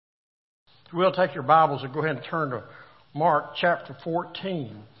If you will, take your Bibles and go ahead and turn to Mark chapter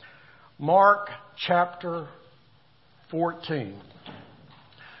 14. Mark chapter 14.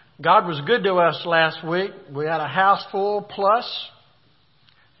 God was good to us last week. We had a house full plus.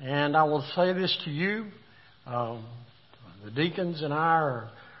 And I will say this to you. The deacons and I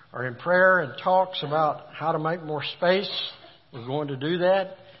are in prayer and talks about how to make more space. We're going to do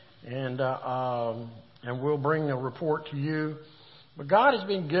that. And we'll bring a report to you. But God has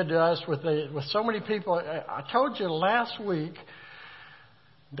been good to us with so many people. I told you last week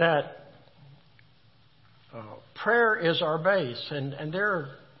that prayer is our base. And there are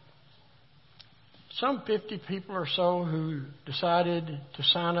some 50 people or so who decided to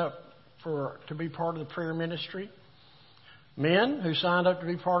sign up to be part of the prayer ministry. Men who signed up to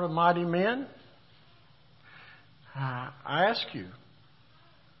be part of Mighty Men. I ask you,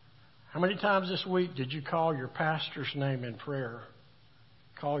 how many times this week did you call your pastor's name in prayer?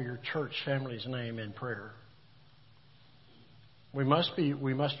 Call your church family's name in prayer. We must be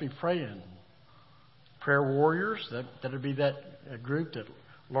praying. Prayer warriors, that'll be that group that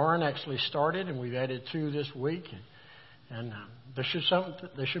Lauren actually started, and we've added 2 this week. And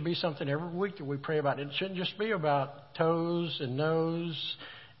there should be something every week that we pray about. It shouldn't just be about toes and nose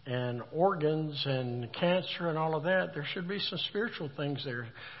and organs and cancer and all of that. There should be some spiritual things there.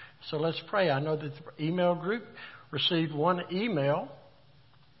 So let's pray. I know that the email group received 1 email.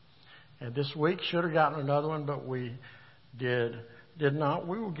 And this week should have gotten another one, but we did not.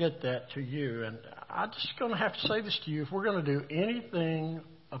 We will get that to you. And I'm just going to have to say this to you. If we're going to do anything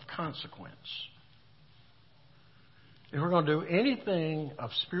of consequence, if we're going to do anything of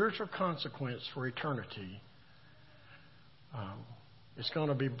spiritual consequence for eternity, it's going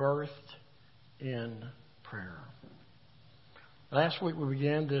to be birthed in prayer. Last week we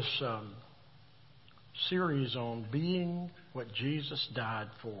began this series on being what Jesus died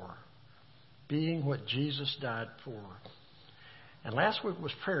for. Being what Jesus died for. And last week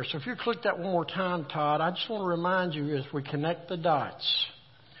was prayer. So if you click that one more time, Todd, I just want to remind you as we connect the dots,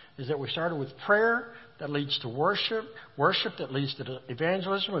 is that we started with prayer that leads to worship, worship that leads to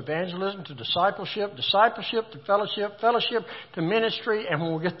evangelism, evangelism to discipleship, discipleship to fellowship, fellowship to ministry. And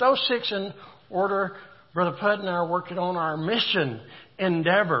when we get those 6 in order, Brother Pudd and I are working on our mission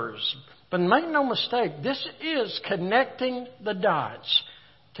endeavors. But make no mistake, this is connecting the dots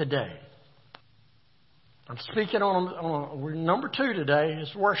today. I'm speaking on number 2 today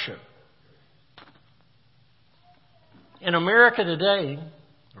is worship. In America today,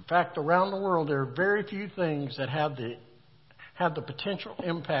 in fact, around the world, there are very few things that have the potential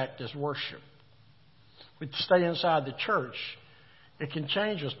impact as worship. We stay inside the church. It can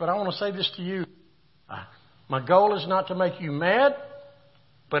change us. But I want to say this to you. My goal is not to make you mad,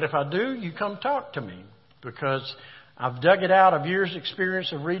 but if I do, you come talk to me, because I've dug it out of years'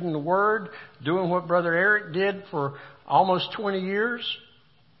 experience of reading the Word, doing what Brother Eric did for almost 20 years.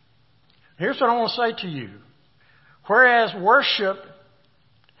 Here's what I want to say to you. Whereas worship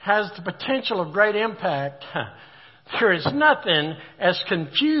has the potential of great impact, there is nothing as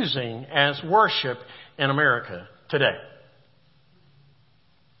confusing as worship in America today.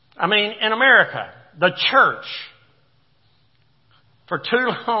 I mean, in America, the church, for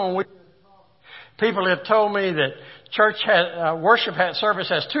too long, people have told me that worship service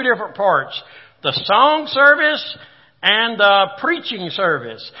has 2 different parts: the song service and the preaching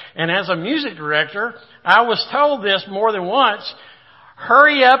service. And as a music director, I was told this more than once: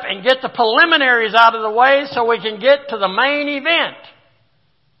 hurry up and get the preliminaries out of the way so we can get to the main event.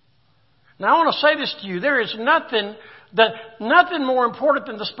 Now, I want to say this to you: there is nothing more important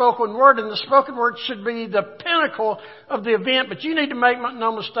than the spoken word, and the spoken word should be the pinnacle of the event. But you need to make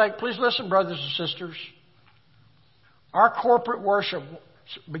no mistake. Please listen, brothers and sisters. Our corporate worship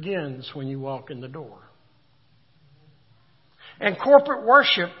begins when you walk in the door. And corporate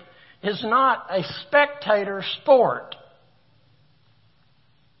worship is not a spectator sport.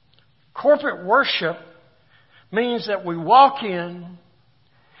 Corporate worship means that we walk in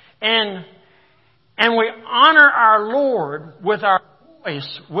and we honor our Lord with our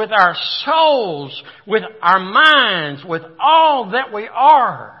voice, with our souls, with our minds, with all that we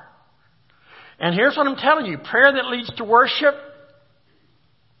are. And here's what I'm telling you. Prayer that leads to worship.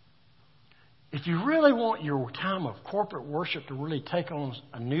 If you really want your time of corporate worship to really take on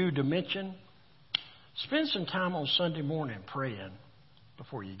a new dimension, spend some time on Sunday morning praying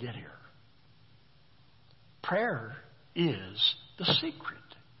before you get here. Prayer is the secret.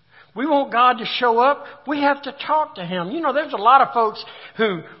 We want God to show up. We have to talk to Him. You know, there's a lot of folks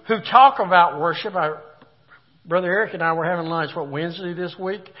who talk about worship. Brother Eric and I were having lunch, Wednesday this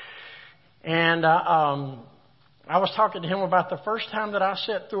week? And I I was talking to him about the first time that I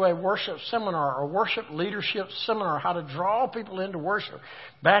sat through a worship seminar or worship leadership seminar, how to draw people into worship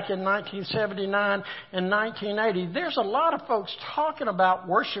back in 1979 and 1980. There's a lot of folks talking about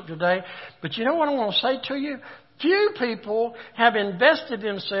worship today, but you know what I want to say to you? Few people have invested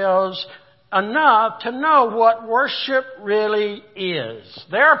themselves enough to know what worship really is.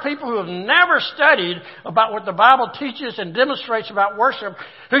 There are people who have never studied about what the Bible teaches and demonstrates about worship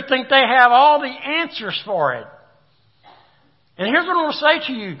who think they have all the answers for it. And here's what I want to say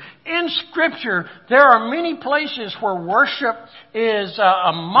to you. In Scripture, there are many places where worship is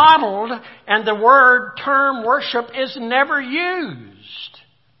modeled and the term worship is never used.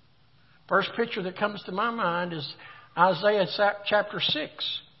 First picture that comes to my mind is Isaiah chapter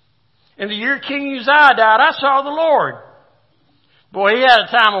 6. In the year King Uzziah died, I saw the Lord. Boy, he had a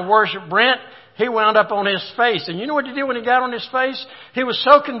time of worship, Brent. He wound up on his face. And you know what he did when he got on his face? He was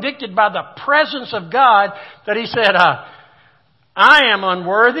so convicted by the presence of God that he said, I am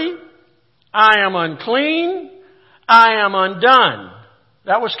unworthy. I am unclean. I am undone.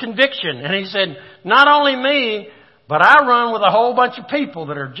 That was conviction. And he said, not only me, but I run with a whole bunch of people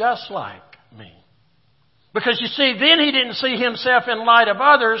that are just like me. Because you see, then he didn't see himself in light of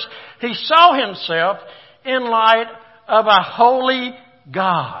others. He saw himself in light of a holy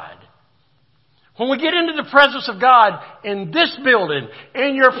God. When we get into the presence of God in this building,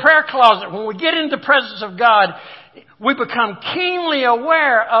 in your prayer closet, when we get into the presence of God, we become keenly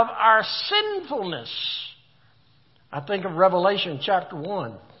aware of our sinfulness. I think of Revelation chapter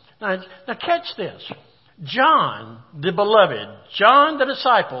 1. Now catch this. John, the beloved, John the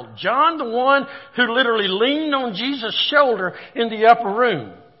disciple, John the one who literally leaned on Jesus' shoulder in the upper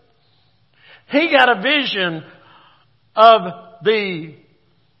room. He got a vision of the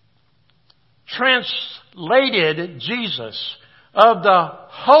translated Jesus, of the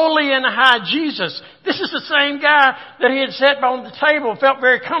holy and high Jesus. This is the same guy that he had sat on the table and felt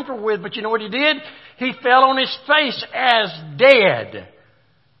very comfortable with. But you know what he did? He fell on his face as dead.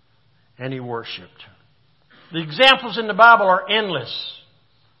 And he worshipped. The examples in the Bible are endless.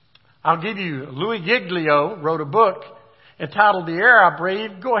 I'll give you, Louis Giglio wrote a book entitled The Air I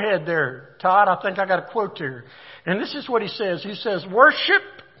Breathe. Go ahead there, Todd. I think I got a quote here. And this is what he says. He says, worship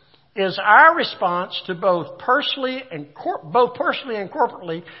is our response to both personally and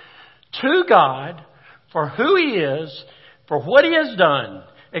corporately to God for who He is, for what He has done,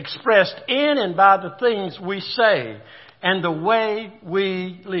 expressed in and by the things we say and the way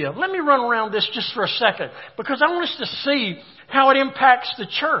we live. Let me run around this just for a second because I want us to see how it impacts the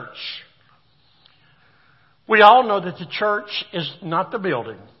church. We all know that the church is not the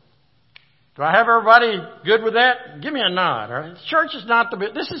building. Do I have everybody good with that? Give me a nod. All right? The church is not the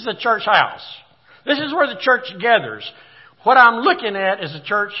building. This is the church house. This is where the church gathers. What I'm looking at is the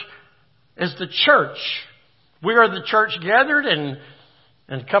church. We are the church gathered in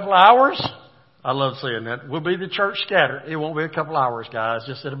a couple of hours. I love saying that. We'll be the church scattered. It won't be a couple hours, guys.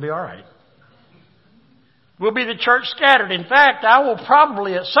 Just it'll be all right. We'll be the church scattered. In fact, we will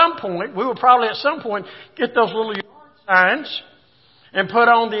probably at some point get those little yard signs and put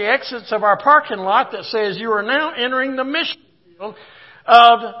on the exits of our parking lot that says you are now entering the mission field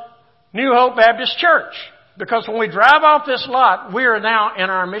of New Hope Baptist Church. Because when we drive off this lot, we are now in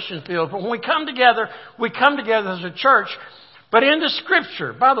our mission field. But when we come together as a church. But in the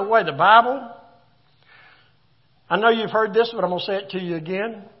Scripture, by the way, the Bible, I know you've heard this, but I'm going to say it to you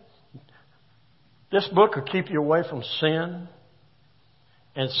again. This book will keep you away from sin,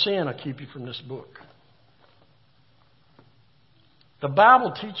 and sin will keep you from this book. The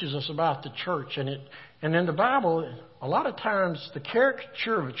Bible teaches us about the church, and in the Bible, a lot of times the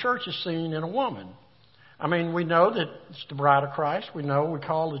caricature of a church is seen in a woman. I mean, we know that it's the bride of Christ. We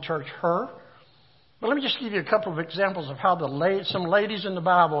call the church her. But let me just give you a couple of examples of how some ladies in the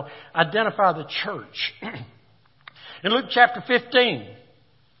Bible identify the church. In Luke chapter 15,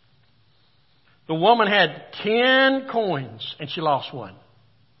 the woman had 10 coins and she lost one.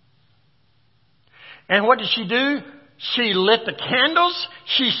 And what did she do? She lit the candles,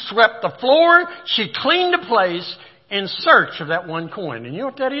 she swept the floor, she cleaned the place in search of that one coin. And you know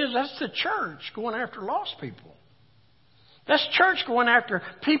what that is? That's the church going after lost people. That's church going after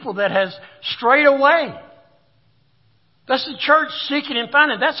people that has strayed away. That's the church seeking and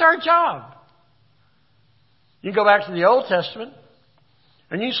finding. That's our job. You go back to the Old Testament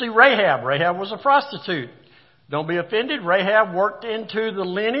and you see Rahab. Rahab was a prostitute. Don't be offended. Rahab worked into the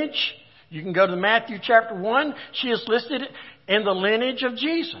lineage. You can go to Matthew chapter 1. She is listed in the lineage of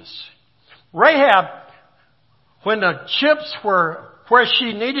Jesus. Rahab, when the chips were where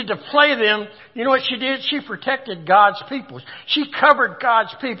she needed to play them, you know what she did? She protected God's people. She covered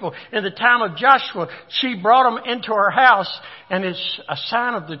God's people. In the time of Joshua, she brought them into her house, and it's a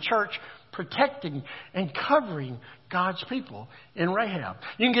sign of the church protecting and covering God's people in Rahab.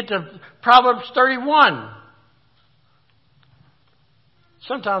 You can get to Proverbs 31.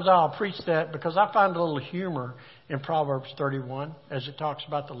 Sometimes I'll preach that because I find a little humor in Proverbs 31 as it talks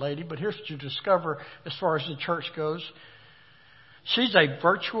about the lady. But here's what you discover as far as the church goes. She's a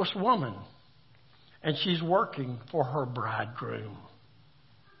virtuous woman, and she's working for her bridegroom.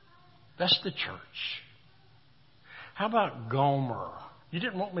 That's the church. How about Gomer? You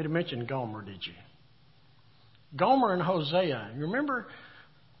didn't want me to mention Gomer, did you? Gomer and Hosea. You remember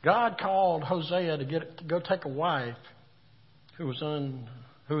God called Hosea to go take a wife who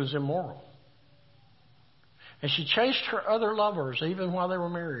was immoral. And she chased her other lovers even while they were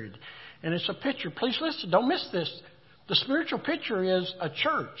married. And it's a picture. Please listen. Don't miss this. The spiritual picture is a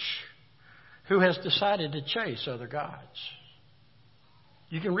church who has decided to chase other gods.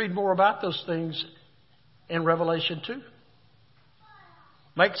 You can read more about those things in Revelation 2.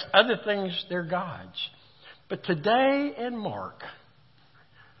 Makes other things their gods. But today in Mark,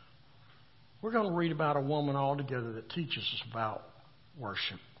 we're going to read about a woman altogether that teaches us about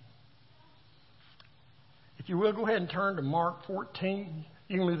worship. If you will, go ahead and turn to Mark 14.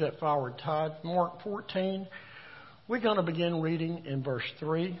 You can move that forward, Todd. Mark 14. We're going to begin reading in verse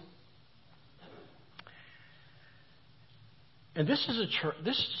 3. And this is a church.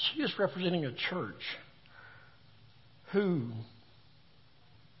 She is representing a church who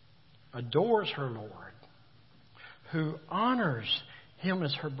adores her Lord, who honors Him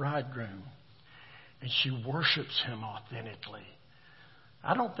as her bridegroom, and she worships Him authentically.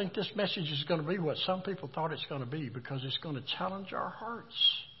 I don't think this message is going to be what some people thought it's going to be, because it's going to challenge our hearts.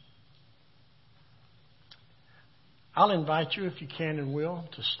 I'll invite you, if you can and will,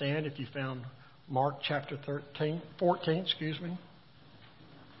 to stand if you found Mark chapter 14.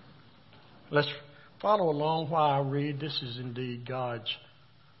 Let's follow along while I read. This is indeed God's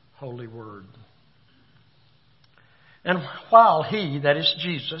holy word. And while he, that is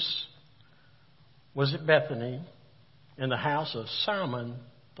Jesus, was at Bethany in the house of Simon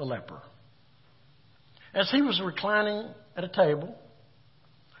the leper, as he was reclining at a table,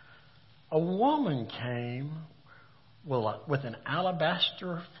 a woman came with an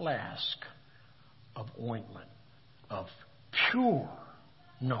alabaster flask of ointment of pure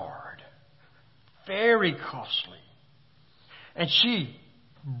nard, very costly. And she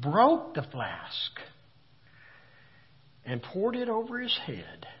broke the flask and poured it over his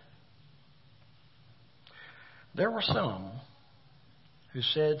head. There were some who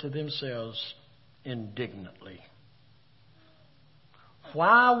said to themselves indignantly,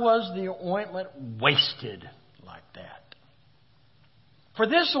 "Why was the ointment wasted like that? For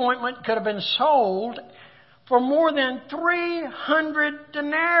this ointment could have been sold for more than 300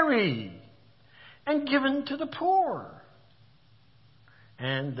 denarii and given to the poor."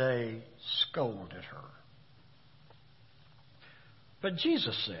 And they scolded her. But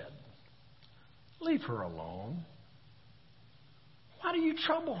Jesus said, "Leave her alone. Why do you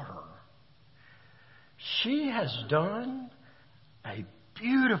trouble her? She has done a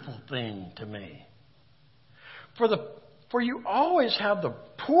beautiful thing to me. For you always have the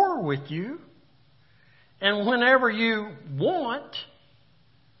poor with you, and whenever you want,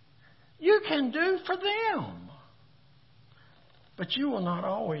 you can do for them. But you will not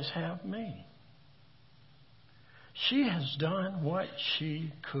always have me. She has done what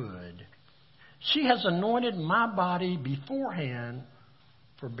she could. She has anointed my body beforehand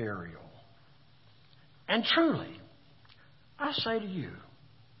for burial. And truly, I say to you,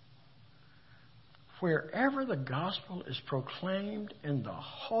 wherever the gospel is proclaimed in the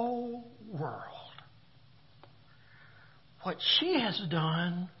whole world, what she has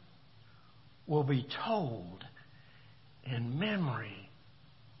done will be told in memory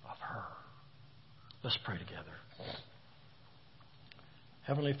of her." Let's pray together.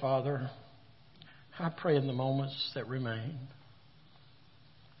 Heavenly Father, I pray in the moments that remain,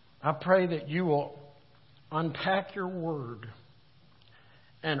 I pray that you will unpack your word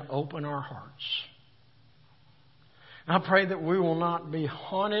and open our hearts. I pray that we will not be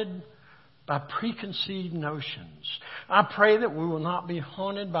haunted by preconceived notions. I pray that we will not be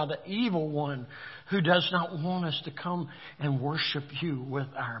haunted by the evil one who does not want us to come and worship you with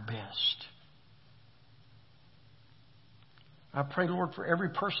our best. I pray, Lord, for every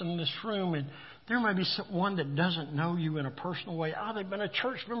person in this room, and there may be one that doesn't know you in a personal way. They've been a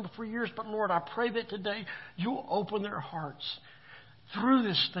church member for years, but Lord, I pray that today you'll open their hearts through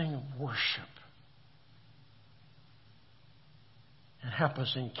this thing of worship. and help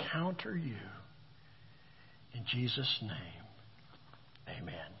us encounter you. In Jesus' name,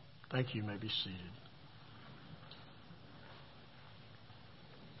 amen. Thank you. You may be seated.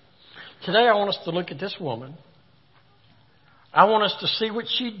 Today I want us to look at this woman. I want us to see what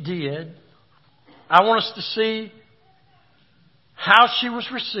she did. I want us to see how she was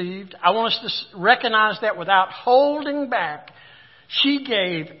received. I want us to recognize that without holding back, she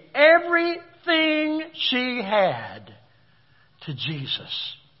gave everything she had to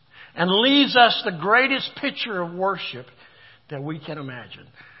Jesus and leaves us the greatest picture of worship that we can imagine.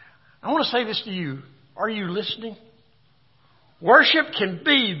 I want to say this to you. Are you listening? Worship can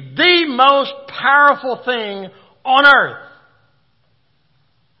be the most powerful thing on earth.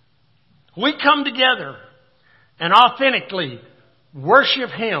 We come together and authentically worship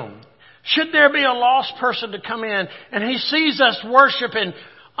Him. Should there be a lost person to come in and he sees us worshiping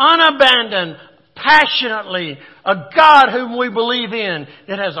unabandoned, passionately, a God whom we believe in,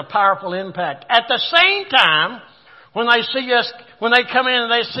 it has a powerful impact. At the same time, when they see us, when they come in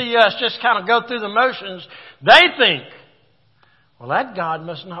and they see us just kind of go through the motions, they think, well, that God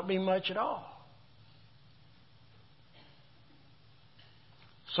must not be much at all.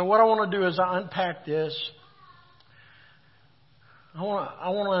 So what I want to do is I unpack this. I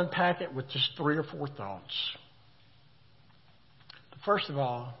want to unpack it with just 3 or 4 thoughts. First of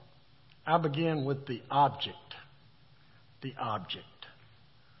all, I begin with the object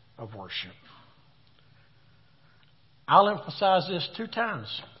of worship. I'll emphasize this 2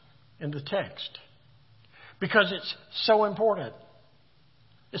 times in the text because it's so important.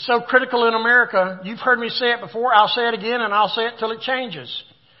 It's so critical in America. You've heard me say it before. I'll say it again, and I'll say it till it changes.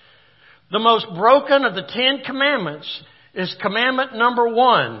 The most broken of the 10 commandments is commandment number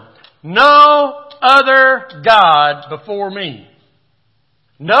 1. No other God before me.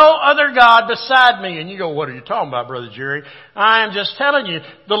 No other God beside me. And you go, what are you talking about, Brother Jerry? I am just telling you,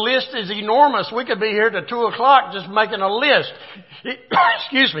 the list is enormous. We could be here till 2 o'clock just making a list.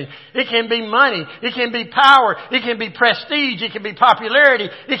 Excuse me. It can be money. It can be power. It can be prestige. It can be popularity.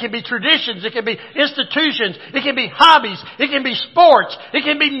 It can be traditions. It can be institutions. It can be hobbies. It can be sports. It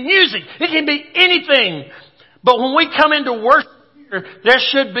can be music. It can be anything. But when we come into worship here, there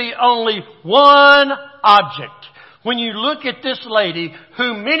should be only one object. When you look at this lady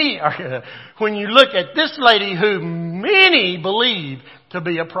who many believe to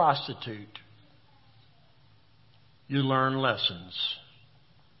be a prostitute, you learn lessons.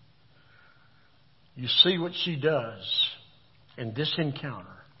 You see what she does in this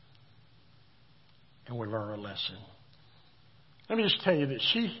encounter, and we learn a lesson. Let me just tell you that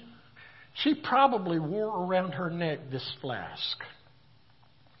she probably wore around her neck this flask.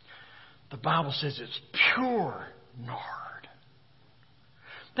 The Bible says it's pure nard.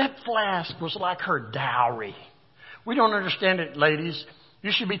 That flask was like her dowry. We don't understand it, ladies.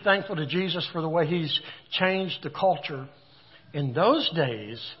 You should be thankful to Jesus for the way He's changed the culture. In those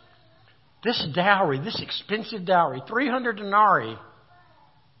days, this dowry, this expensive dowry, 300 denarii,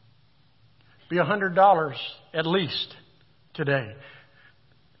 be $100 at least today.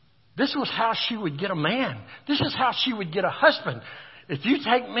 This was how she would get a man. This is how she would get a husband. If you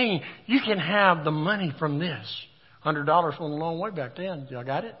take me, you can have the money from this. $100 went a long way back then. Y'all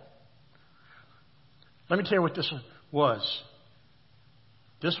got it? Let me tell you what this was.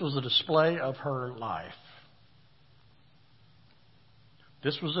 This was a display of her life.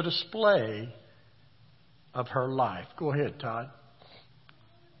 This was a display of her life. Go ahead, Todd.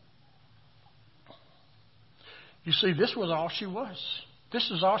 You see, this was all she was. This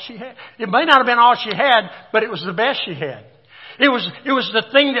is all she had. It may not have been all she had, but it was the best she had. It was the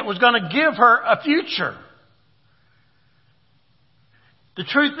thing that was going to give her a future. The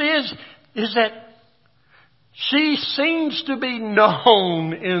truth is that she seems to be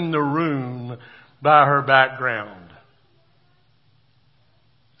known in the room by her background.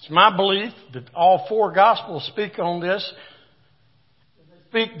 It's my belief that all 4 Gospels speak on this.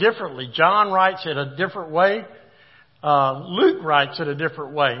 They speak differently. John writes it a different way. Luke writes it a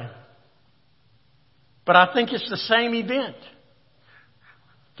different way. But I think it's the same event.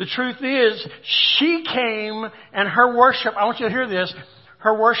 The truth is, she came and her worship, I want you to hear this,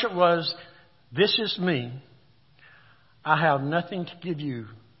 her worship was, this is me. I have nothing to give you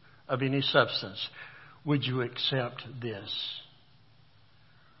of any substance. Would you accept this?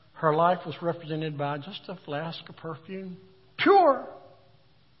 Her life was represented by just a flask of perfume. Pure.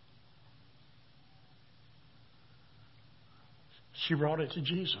 She brought it to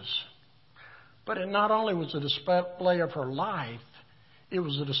Jesus. But it not only was a display of her life, it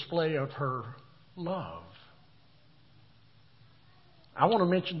was a display of her love. I want to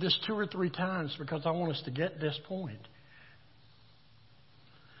mention this 2 or 3 times because I want us to get this point.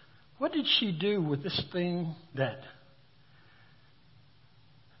 what did she do with this thing that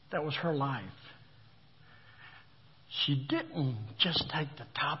was her life? She didn't just take the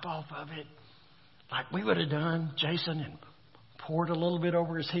top off of it like we would have done, Jason, and poured a little bit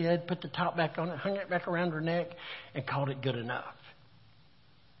over his head, put the top back on it, hung it back around her neck, and called it good enough.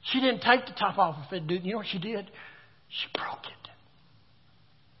 She didn't take the top off of it, dude. You know what she did? She broke it.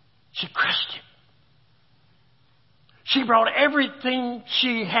 She crushed it. She brought everything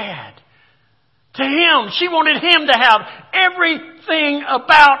she had to Him. She wanted Him to have everything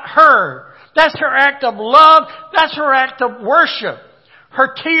about her. That's her act of love. That's her act of worship.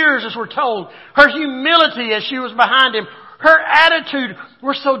 Her tears, as we're told. Her humility as she was behind Him. Her attitude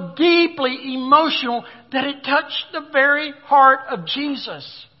were so deeply emotional that it touched the very heart of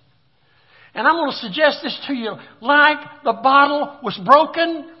Jesus. And I'm going to suggest this to you. Like the bottle was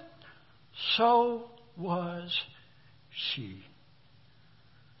broken, so was she.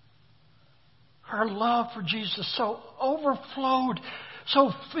 Her love for Jesus so overflowed,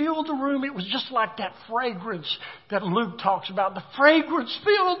 so filled the room. It was just like that fragrance that Luke talks about. The fragrance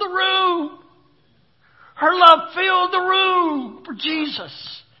filled the room. Her love filled the room for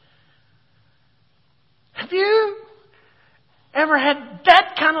Jesus. Have you ever had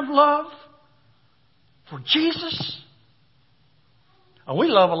that kind of love for Jesus? Oh, we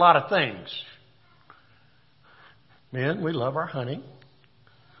love a lot of things. Men, we love our hunting.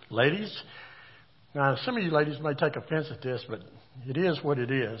 Ladies, now some of you ladies may take offense at this, but it is what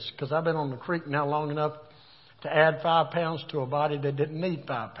it is. Because I've been on the creek now long enough to add 5 pounds to a body that didn't need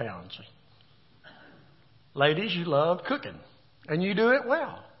 5 pounds. Ladies, you love cooking. And you do it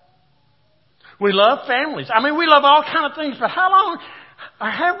well. We love families. I mean, we love all kinds of things. But how long, or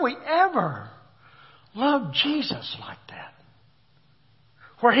have we ever loved Jesus like that?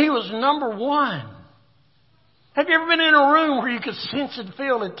 Where He was number one. Have you ever been in a room where you could sense and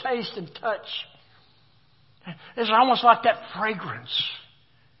feel and taste and touch? It's almost like that fragrance.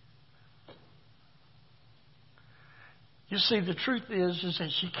 You see, the truth is that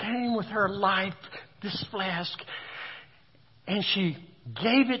she came with her life, this flask, and she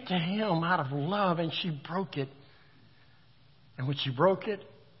gave it to Him out of love, and she broke it. And when she broke it,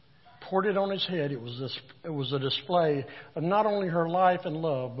 poured it on His head, it was a display of not only her life and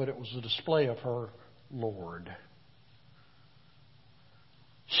love, but it was a display of her Lord.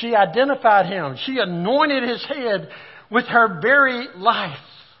 She identified Him. She anointed His head with her very life.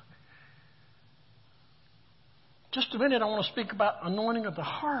 Just a minute, I want to speak about anointing of the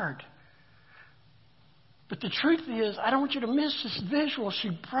heart. But the truth is, I don't want you to miss this visual. She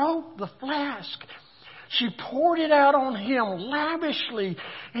broke the flask. She poured it out on Him lavishly,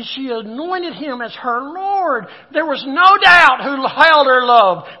 and she anointed Him as her Lord. There was no doubt who held her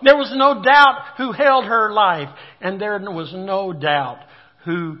love. There was no doubt who held her life. And there was no doubt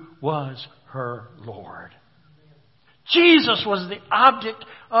who was her Lord. Jesus was the object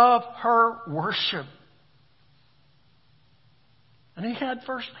of her worship. And He had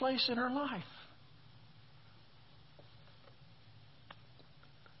first place in her life.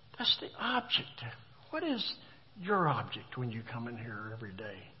 That's the object. What is your object when you come in here every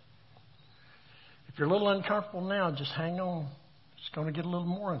day? If you're a little uncomfortable now, just hang on. It's going to get a little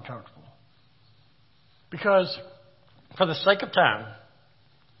more uncomfortable. Because, for the sake of time,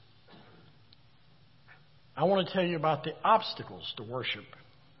 I want to tell you about the obstacles to worship.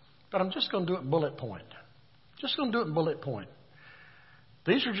 But I'm just going to do it bullet point. Just going to do it in bullet point.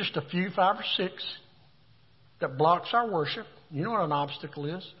 These are just a few, 5 or 6, that blocks our worship. You know what an obstacle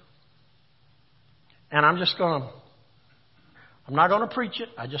is. And I'm not going to preach it.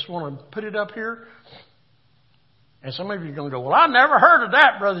 I just want to put it up here. And some of you are going to go, well, I never heard of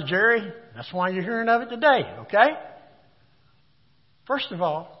that, Brother Jerry. That's why you're hearing of it today, okay? First of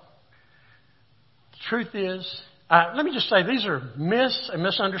all, the truth is, let me just say, these are myths and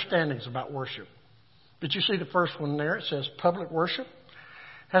misunderstandings about worship. Did you see the first one there? It says public worship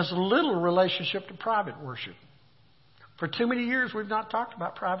has little relationship to private worship. For too many years, we've not talked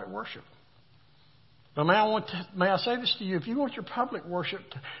about private worship. But may I say this to you? If you want your public worship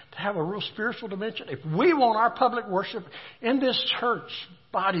to have a real spiritual dimension, if we want our public worship in this church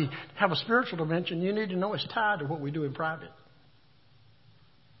body to have a spiritual dimension, you need to know it's tied to what we do in private.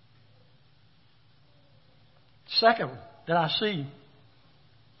 Second that I see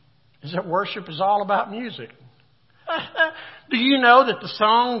is that worship is all about music. Do you know that the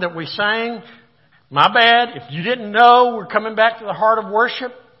song that we sang, my bad, if you didn't know, we're coming back to the heart of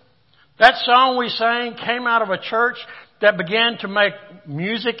worship. That song we sang came out of a church that began to make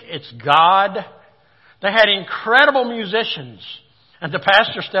music its God. They had incredible musicians. And the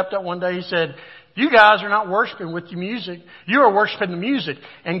pastor stepped up one day, he said, You guys are not worshiping with your music. You are worshiping the music.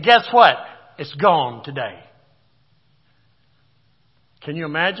 And guess what? It's gone today. Can you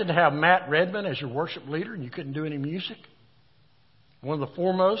imagine to have Matt Redman as your worship leader and you couldn't do any music? One of the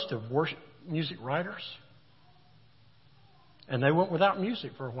foremost of worship music writers. And they went without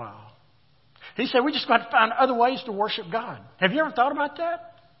music for a while. He said, we just got to find other ways to worship God. Have you ever thought about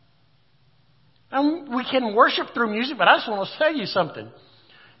that? And we can worship through music, but I just want to tell you something.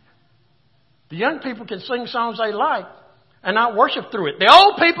 The young people can sing songs they like and not worship through it. The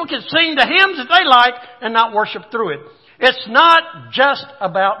old people can sing the hymns that they like and not worship through it. It's not just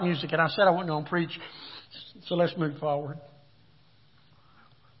about music. And I said I wasn't going to preach, so let's move forward.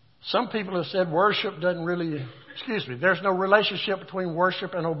 Some people have said worship doesn't really, there's no relationship between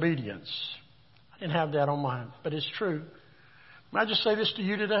worship and obedience. I didn't have that on mine, but it's true. May I just say this to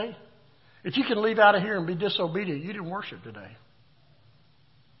you today? If you can leave out of here and be disobedient, you didn't worship today.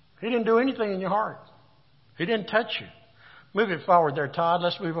 He didn't do anything in your heart. He didn't touch you. Move it forward there, Todd.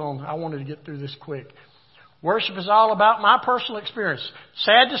 Let's move on. I wanted to get through this quick. Worship is all about my personal experience.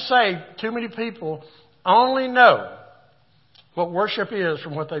 Sad to say, too many people only know what worship is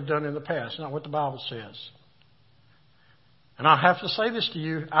from what they've done in the past, not what the Bible says. And I have to say this to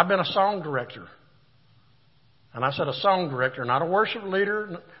you. I've been a song director. And I said a song director, not a worship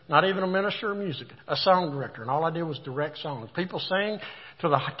leader, not even a minister of music, a song director. And all I did was direct songs. People sing to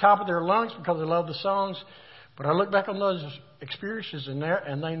the top of their lungs because they love the songs. But I look back on those experiences and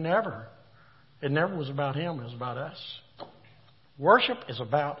it never was about Him, it was about us. Worship is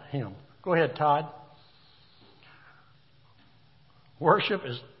about Him. Go ahead, Todd. Worship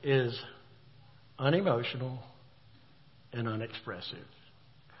is unemotional and unexpressive.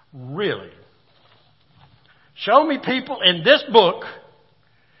 Really. Show me people in this book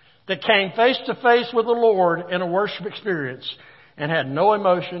that came face to face with the Lord in a worship experience and had no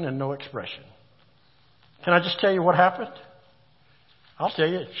emotion and no expression. Can I just tell you what happened? I'll tell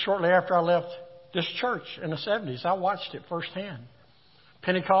you, shortly after I left this church in the 70s, I watched it firsthand.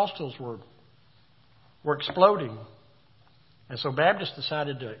 Pentecostals were exploding. And so Baptists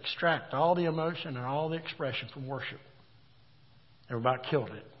decided to extract all the emotion and all the expression from worship. They about killed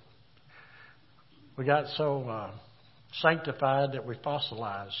it. We got so sanctified that we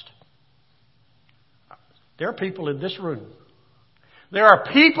fossilized. There are people in this room. There are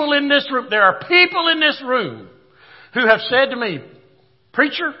people in this room. There are people in this room who have said to me,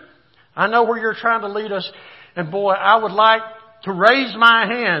 Preacher, I know where you're trying to lead us. And boy, I would like to raise my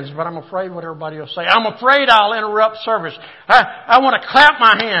hands, but I'm afraid what everybody will say. I'm afraid I'll interrupt service. I want to clap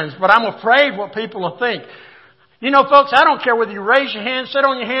my hands, but I'm afraid what people will think. You know, folks, I don't care whether you raise your hands, sit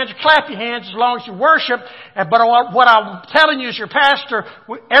on your hands, or clap your hands as long as you worship. But what I'm telling you as your pastor,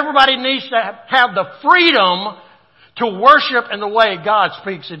 everybody needs to have the freedom to worship in the way God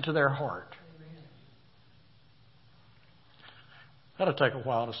speaks into their heart. That'll take a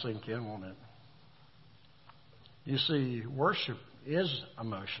while to sink in, won't it? You see, worship is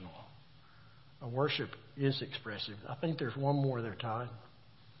emotional. Worship is expressive. I think there's one more there, Todd.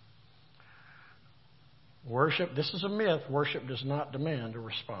 Worship, this is a myth, worship does not demand a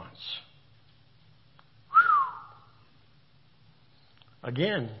response. Whew.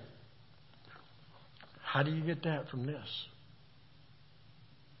 Again, how do you get that from this?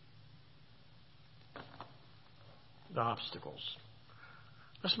 The obstacles.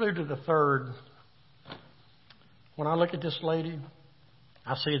 Let's move to the third. When I look at this lady,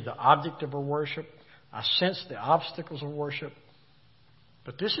 I see the object of her worship. I sense the obstacles of worship.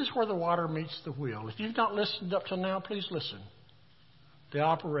 But this is where the water meets the wheel. If you've not listened up to now, please listen. The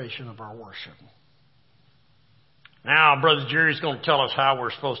operation of our worship. Now, Brother Jerry's going to tell us how we're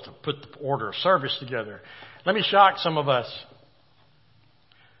supposed to put the order of service together. Let me shock some of us.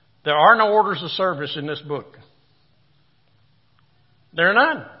 There are no orders of service in this book. There are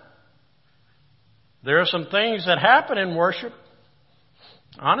none. There are some things that happen in worship.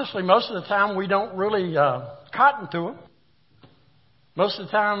 Honestly, most of the time we don't really cotton to them. Most of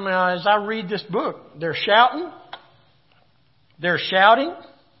the time, as I read this book, they're shouting. They're shouting.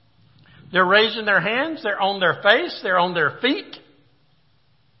 They're raising their hands. They're on their face. They're on their feet.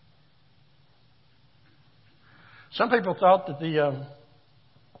 Some people thought that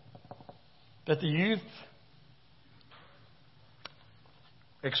the youth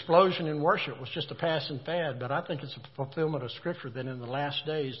explosion in worship was just a passing fad, but I think it's a fulfillment of Scripture that in the last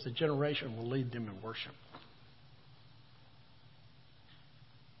days, the generation will lead them in worship.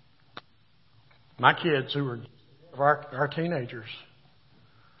 My kids, who are our teenagers,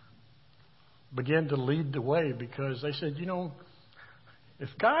 began to lead the way because they said, you know, if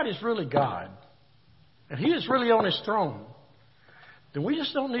God is really God, and He is really on His throne, then we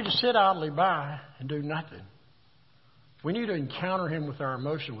just don't need to sit idly by and do nothing. We need to encounter Him with our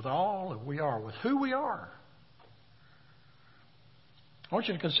emotion, with all that we are, with who we are. I want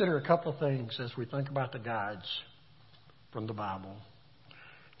you to consider a couple of things as we think about the guides from the Bible.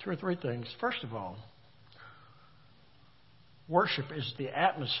 2 or 3 things. First of all, worship is the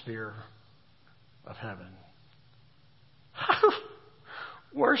atmosphere of heaven.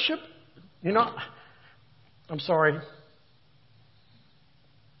 Worship, I'm sorry.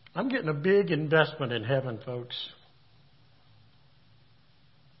 I'm getting a big investment in heaven, folks.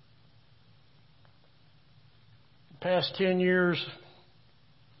 The past 10 years,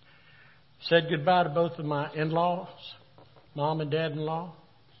 said goodbye to both of my in-laws, mom and dad-in-law,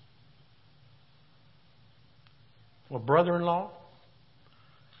 my brother-in-law,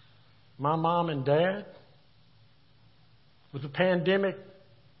 my mom and dad. With the pandemic,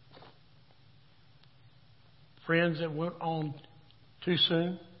 friends that went on too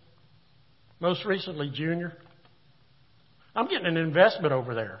soon. Most recently, Junior. I'm getting an investment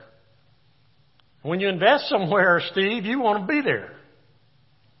over there. When you invest somewhere, Steve, you want to be there.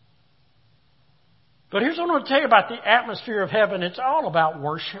 But here's what I want to tell you about the atmosphere of heaven. It's all about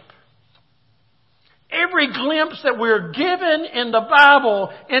worship. Every glimpse that we're given in the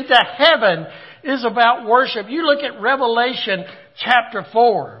Bible into heaven is about worship. You look at Revelation chapter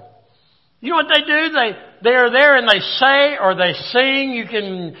 4. You know what they do? They are there and they say or they sing. You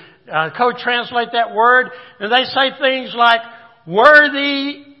can co-translate that word. And they say things like,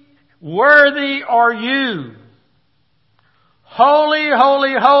 worthy are you. Holy,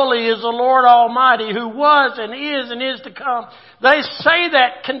 holy, holy is the Lord Almighty who was and is to come. They say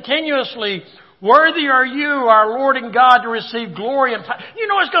that continuously. Worthy are you, our Lord and God, to receive glory and power. You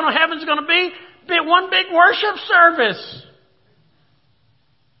know what's going to happen? It's going to be one big worship service.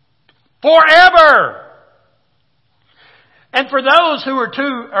 Forever. And for those who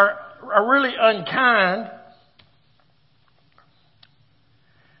are really unkind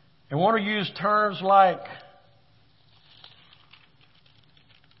and want to use terms like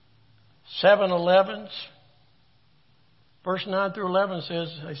 7-Elevens, verse 9 through 11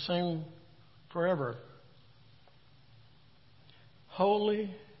 says they sing forever. Worthy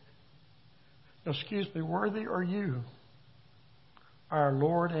are you, our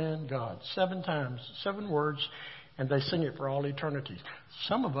Lord and God. 7 times, 7 words, and they sing it for all eternity.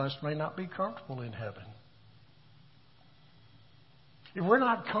 Some of us may not be comfortable in heaven. If we're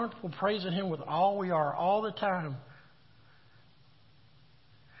not comfortable praising Him with all we are, all the time,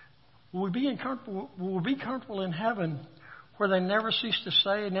 will we be comfortable in heaven where they never cease to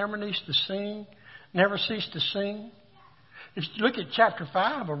say, never cease to sing? If you look at chapter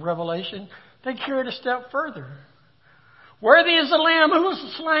 5 of Revelation, they carry it a step further. Worthy is the Lamb who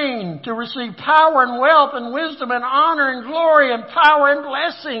was slain to receive power and wealth and wisdom and honor and glory and power and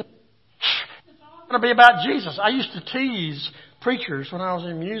blessing. It's all going to be about Jesus. I used to tease preachers when I was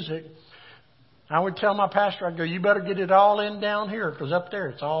in music. I would tell my pastor, I'd go, you better get it all in down here because up there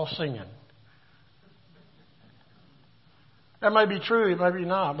it's all singing. That may be true, it may be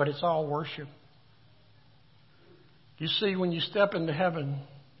not, but it's all worship. You see, when you step into heaven,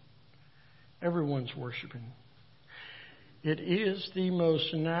 everyone's worshiping. It is the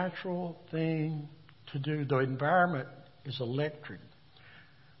most natural thing to do. The environment is electric.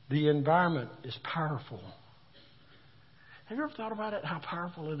 The environment is powerful. Have you ever thought about it, how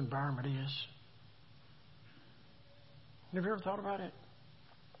powerful an environment is? Have you ever thought about it?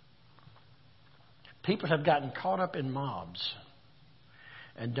 People have gotten caught up in mobs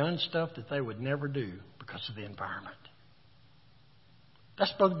and done stuff that they would never do because of the environment.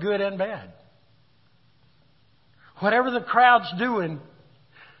 That's both good and bad. Whatever the crowd's doing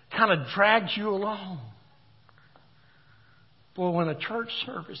kind of drags you along. Boy, when a church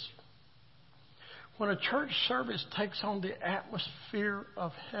service takes on the atmosphere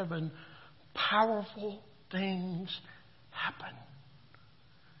of heaven, powerful things happen.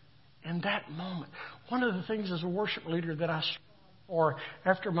 In that moment. One of the things as a worship leader that I strive for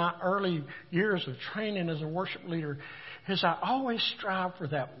after my early years of training as a worship leader is I always strive for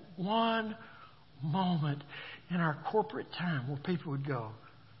that one moment in our corporate time where people would go,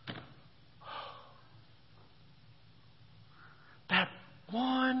 that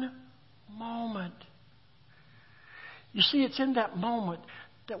one moment. You see, it's in that moment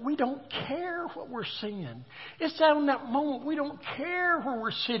that we don't care what we're singing. It's in that moment we don't care where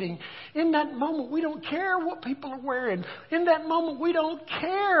we're sitting. In that moment we don't care what people are wearing. In that moment we don't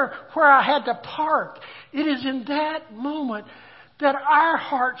care where I had to park. It is in that moment that our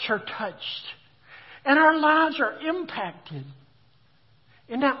hearts are touched and our lives are impacted.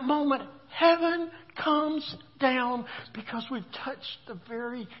 In that moment, heaven comes down because we've touched the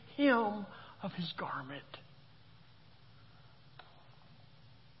very hem of His garment.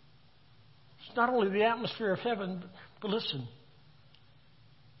 It's not only the atmosphere of heaven, but listen,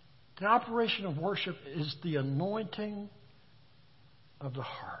 the operation of worship is the anointing of the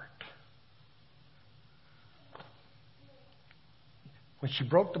heart. When she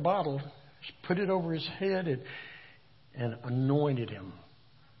broke the bottle, she put it over his head and anointed him.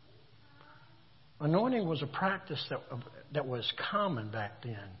 Anointing was a practice that was common back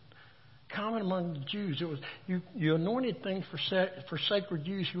then. Common among the Jews. It was you anointed things for sacred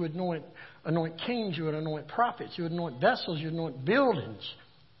use. You would anoint kings. You would anoint prophets. You would anoint vessels. You would anoint buildings.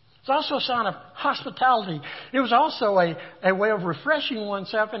 It's also a sign of hospitality. It was also a way of refreshing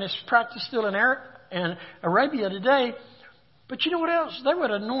oneself, and it's practiced still in Arabia today. But you know what else? They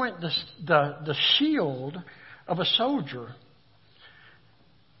would anoint the shield of a soldier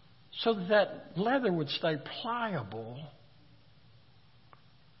so that leather would stay pliable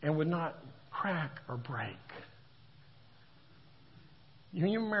and would not crack or break.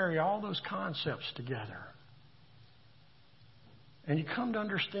 You marry all those concepts together, and you come to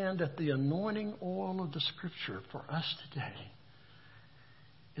understand that the anointing oil of the Scripture for us today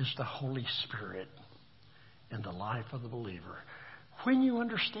is the Holy Spirit in the life of the believer. When you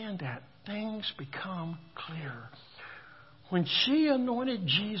understand that, things become clear. When she anointed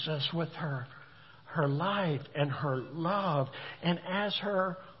Jesus with her life and her love and as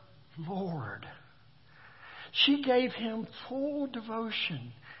her Lord, she gave Him full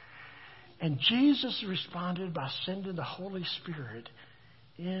devotion. And Jesus responded by sending the Holy Spirit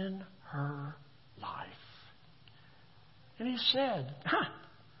in her life. And He said,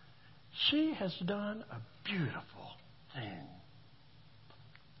 she has done a beautiful thing.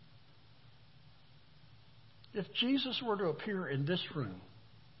 If Jesus were to appear in this room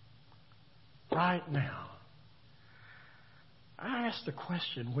right now, I ask the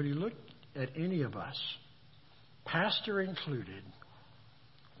question, would He look at any of us, pastor included,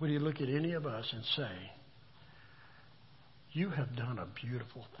 would He look at any of us and say, you have done a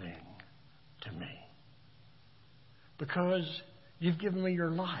beautiful thing to me? Because you've given me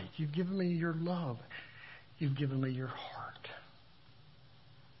your life. You've given me your love. You've given me your heart.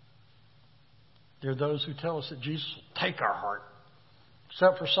 There are those who tell us that Jesus will take our heart.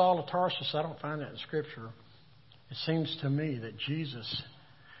 Except for Saul of Tarsus, I don't find that in Scripture. It seems to me that Jesus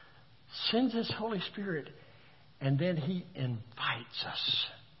sends His Holy Spirit and then He invites us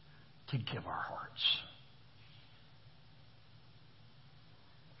to give our hearts.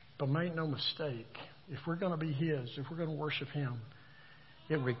 But make no mistake, if we're going to be His, if we're going to worship Him,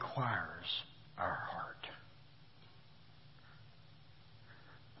 it requires our heart.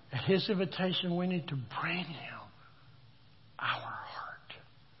 At His invitation, we need to bring Him our heart.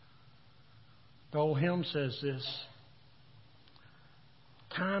 The old hymn says this: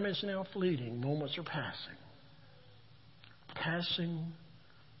 time is now fleeting, moments are passing. Passing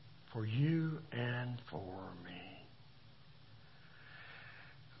for you and for me.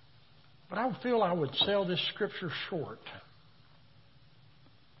 But I feel I would sell this scripture short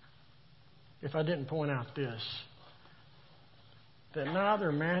if I didn't point out this, that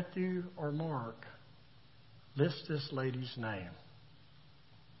neither Matthew or Mark list this lady's name.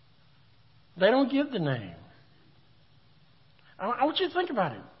 They don't give the name. I want you to think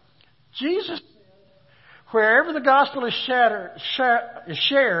about it. Jesus said, wherever the gospel is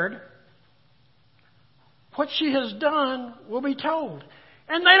shared, what she has done will be told.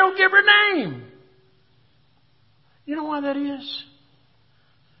 And they don't give her name. You know why that is?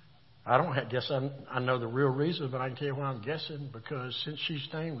 I don't guess I know the real reason, but I can tell you why I'm guessing. Because since she's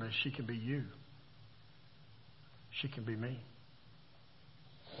nameless, she can be you. She can be me.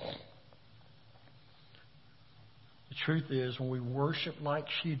 The truth is, when we worship like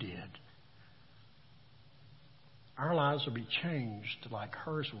she did, our lives will be changed like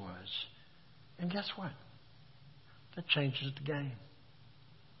hers was. And guess what? That changes the game.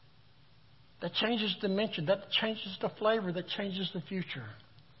 That changes the dimension. That changes the flavor. That changes the future.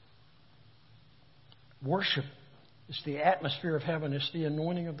 Worship is the atmosphere of heaven. It's the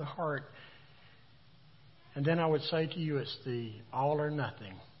anointing of the heart. And then I would say to you, it's the all or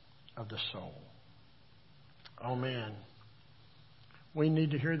nothing of the soul. Oh, man. We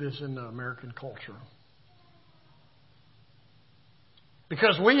need to hear this in the American culture.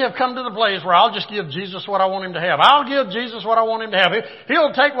 Because we have come to the place where I'll just give Jesus what I want Him to have. I'll give Jesus what I want Him to have.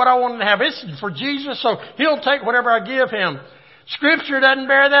 He'll take what I want Him to have. It's for Jesus, so He'll take whatever I give Him. Scripture doesn't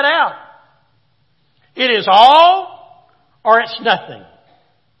bear that out. It is all or it's nothing.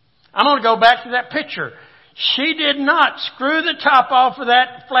 I'm going to go back to that picture. She did not screw the top off of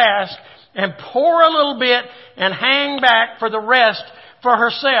that flask and pour a little bit and hang back for the rest for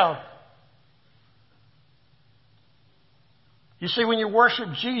herself. You see, when you worship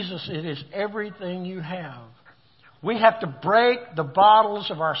Jesus, it is everything you have. We have to break the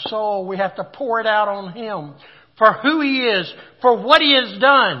bottles of our soul. We have to pour it out on Him for who He is, for what He has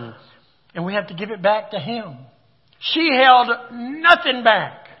done. And we have to give it back to Him. She held nothing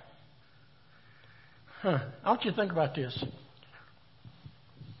back. I want you to think about this.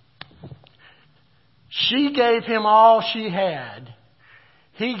 She gave Him all she had.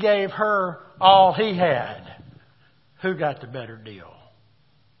 He gave her all He had. Who got the better deal?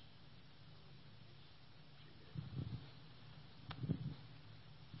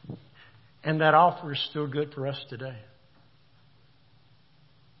 And that offer is still good for us today.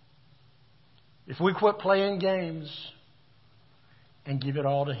 If we quit playing games and give it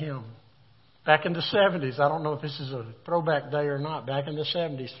all to Him. Back in the 70s, I don't know if this is a throwback day or not, back in the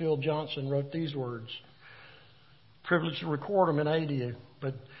 70s, Phil Johnson wrote these words. Privileged to record them in 80,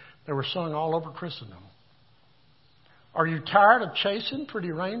 but they were sung all over Christendom. Are you tired of chasing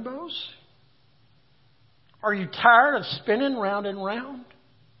pretty rainbows? Are you tired of spinning round and round?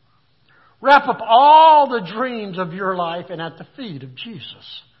 Wrap up all the dreams of your life and at the feet of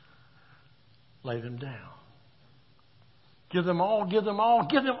Jesus, lay them down. Give them all, give them all,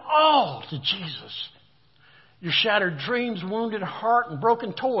 give them all to Jesus. Your shattered dreams, wounded heart, and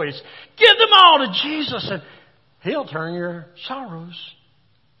broken toys. Give them all to Jesus, and He'll turn your sorrows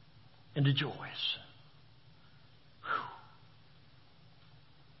into joys. Whew.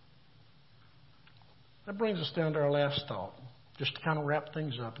 That brings us down to our last thought, just to kind of wrap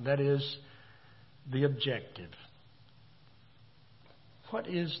things up, and that is the objective. What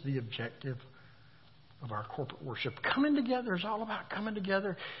is the objective of our corporate worship? Coming together is all about coming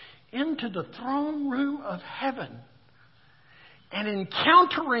together into the throne room of heaven and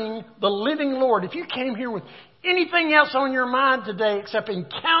encountering the living Lord. If you came here with anything else on your mind today except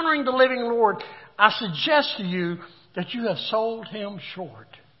encountering the living Lord, I suggest to you that you have sold Him short.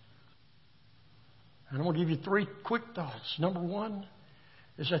 And I'm going to give you 3 quick thoughts. Number 1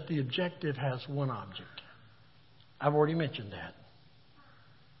 is that the objective has one object. I've already mentioned that.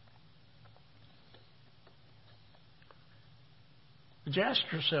 Would you ask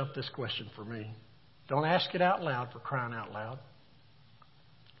yourself this question for me? Don't ask it out loud, for crying out loud.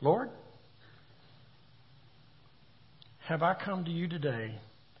 Lord, have I come to you today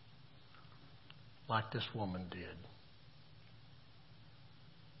like this woman did?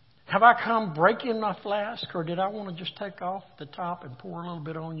 Have I come breaking my flask, or did I want to just take off the top and pour a little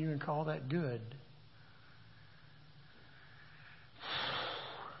bit on you and call that good?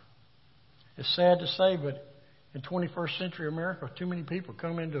 It's sad to say, but in 21st century America, too many people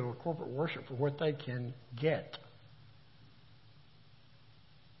come into a corporate worship for what they can get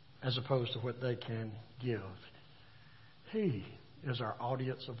as opposed to what they can give. He is our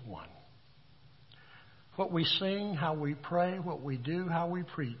audience of one. What we sing, how we pray, what we do, how we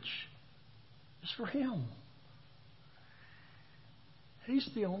preach is for Him. He's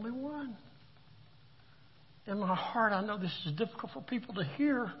the only one. In my heart, I know this is difficult for people to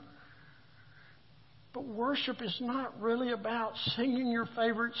hear, but worship is not really about singing your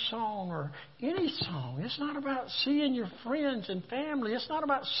favorite song or any song. It's not about seeing your friends and family. It's not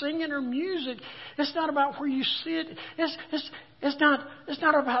about singing or music. It's not about where you sit. It's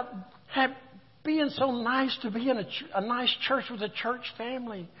not about being so nice to be in a nice church with a church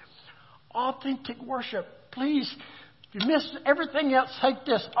family. Authentic worship. Please, if you miss everything else, take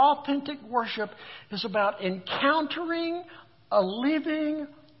this. Authentic worship is about encountering a living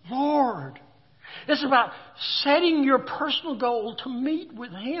Lord. It's about setting your personal goal to meet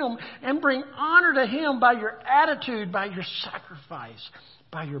with Him and bring honor to Him by your attitude, by your sacrifice,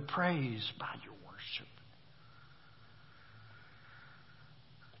 by your praise, by your worship.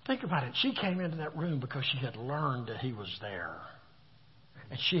 Think about it. She came into that room because she had learned that He was there.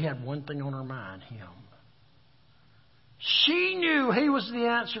 And she had one thing on her mind, Him. She knew He was the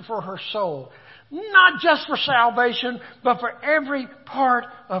answer for her soul. Not just for salvation, but for every part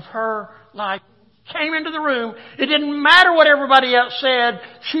of her life. Came into the room. It didn't matter what everybody else said.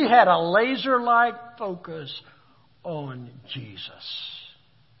 She had a laser-like focus on Jesus.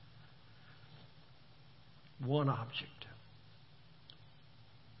 One object.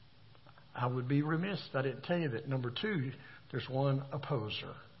 I would be remiss if I didn't tell you that. Number 2, there's one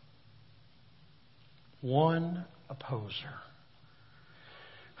opposer. One opposer.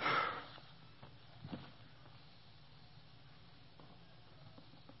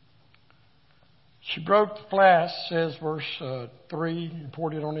 She broke the flask, says verse 3, and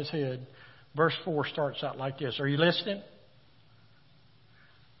poured it on his head. Verse 4 starts out like this. Are you listening?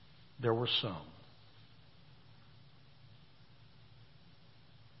 there were some.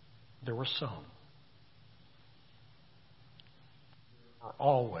 There were some. There are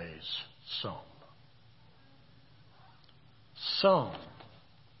always some. Some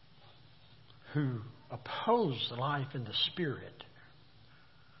who oppose life in the Spirit,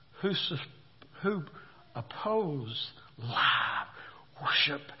 who oppose live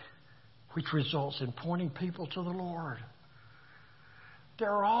worship, which results in pointing people to the Lord. There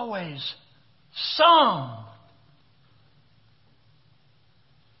are always some.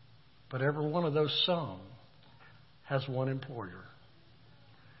 But every one of those some has one employer.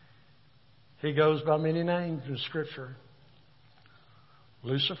 He goes by many names in Scripture.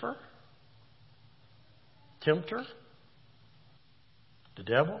 Lucifer, tempter, the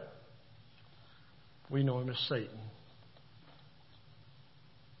devil. We know him as Satan.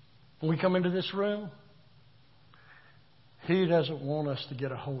 When we come into this room, he doesn't want us to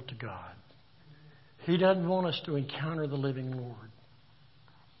get a hold to God. He doesn't want us to encounter the living Lord.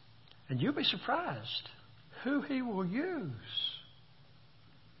 And you'll be surprised who he will use.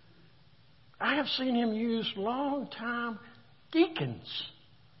 I have seen him use long-time deacons.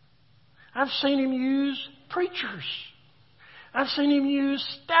 I've seen him use preachers. I've seen him use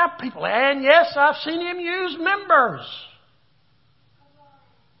staff people. And yes, I've seen him use members.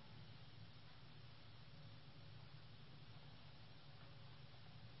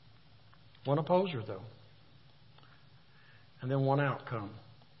 One opposer, though. And then one outcome.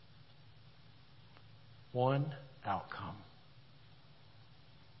 One outcome.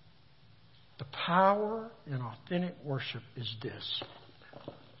 The power in authentic worship is this.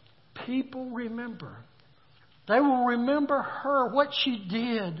 People remember. They will remember her, what she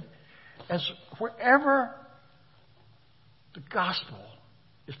did, as wherever the gospel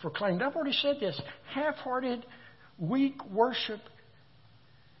is proclaimed. I've already said this. Half-hearted, weak worship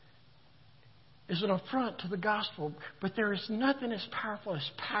is an affront to the gospel. But there is nothing as powerful as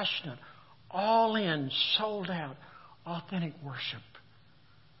passionate, all in, sold out, authentic worship.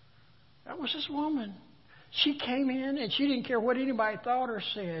 That was this woman. She came in and she didn't care what anybody thought or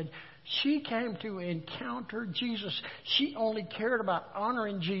said. She came to encounter Jesus. She only cared about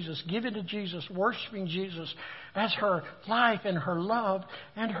honoring Jesus, giving to Jesus, worshiping Jesus as her life and her love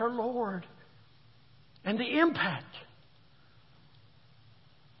and her Lord. And the impact,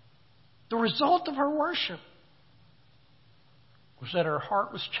 the result of her worship was that her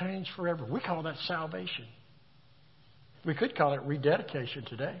heart was changed forever. We call that salvation. We could call it rededication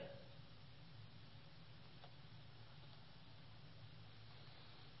today.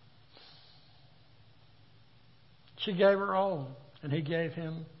 She gave her all, and he gave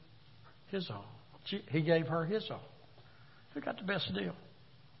him his all. He gave her his all. Who got the best deal?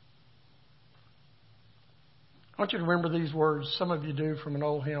 I want you to remember these words. Some of you do, from an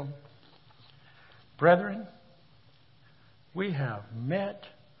old hymn. Brethren, we have met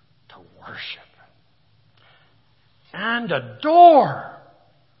to worship and adore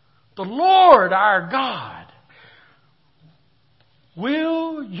the Lord our God.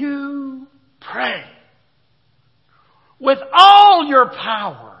 Will you pray with all your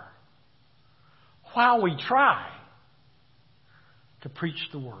power while we try to preach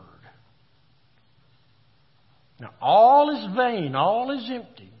the Word? Now, all is vain, all is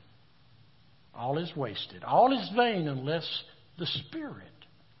empty, all is wasted, all is vain unless the Spirit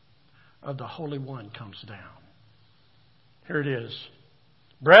of the Holy One comes down. Here it is.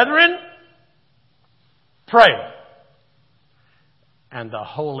 Brethren, pray, and the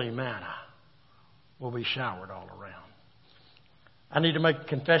holy manna will be showered all around. I need to make a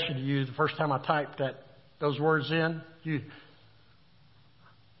confession to you. The first time I typed those words in,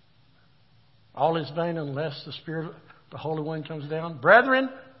 all is vain unless the Spirit, the Holy One, comes down. Brethren,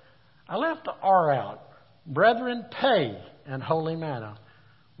 I left the R out. Brethren, pay, and holy manna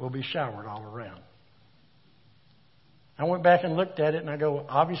will be showered all around. I went back and looked at it, and I go,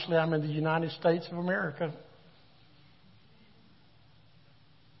 obviously I'm in the United States of America.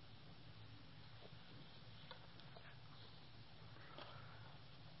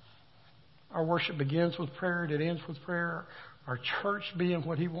 Our worship begins with prayer and it ends with prayer. Our church, being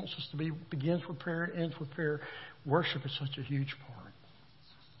what He wants us to be, begins with prayer and ends with prayer. Worship is such a huge part.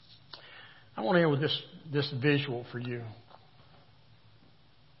 I want to end with this visual for you.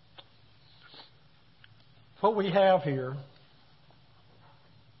 What we have here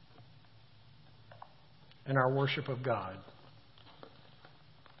in our worship of God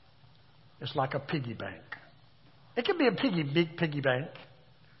is like a piggy bank. It can be a big piggy bank.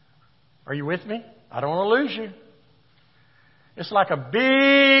 Are you with me? I don't want to lose you. It's like a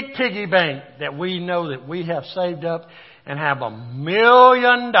big piggy bank that we know that we have saved up, and have $1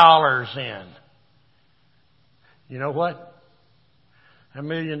 million in. You know what? $1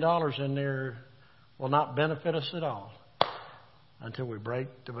 million in there will not benefit us at all until we break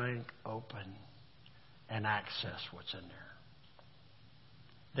the bank open and access what's in there.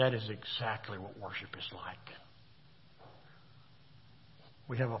 That is exactly what worship is like.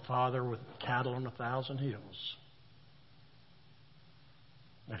 We have a Father with cattle on 1,000 hills.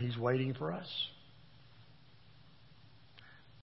 And He's waiting for us.